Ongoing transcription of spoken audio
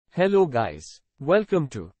Hello guys. Welcome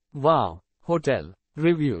to Wow Hotel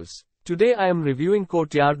Reviews. Today I am reviewing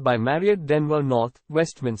Courtyard by Marriott Denver North,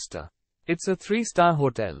 Westminster. It's a 3-star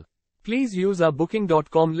hotel. Please use our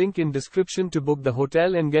booking.com link in description to book the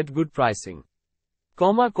hotel and get good pricing.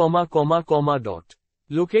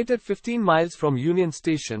 Located 15 miles from Union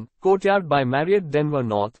Station, Courtyard by Marriott Denver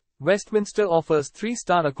North, Westminster offers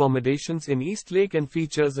 3-star accommodations in Eastlake and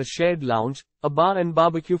features a shared lounge, a bar and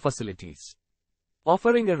barbecue facilities.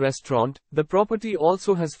 Offering a restaurant, the property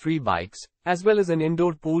also has free bikes, as well as an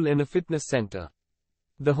indoor pool and a fitness center.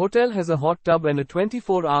 The hotel has a hot tub and a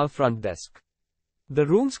 24-hour front desk. The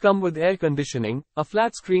rooms come with air conditioning, a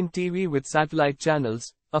flat-screen TV with satellite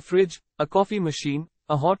channels, a fridge, a coffee machine,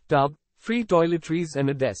 a hot tub, free toiletries and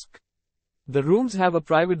a desk. The rooms have a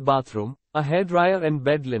private bathroom, a hairdryer and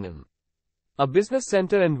bed linen. A business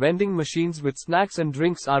center and vending machines with snacks and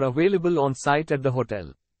drinks are available on site at the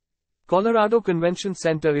hotel. Colorado Convention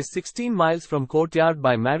Center is 16 miles from Courtyard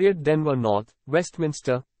by Marriott Denver North,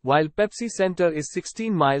 Westminster, while Pepsi Center is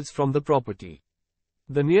 16 miles from the property.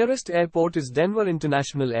 The nearest airport is Denver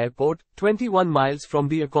International Airport, 21 miles from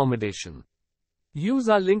the accommodation. Use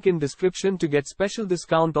our link in description to get special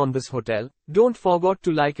discount on this hotel. Don't forget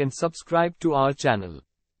to like and subscribe to our channel.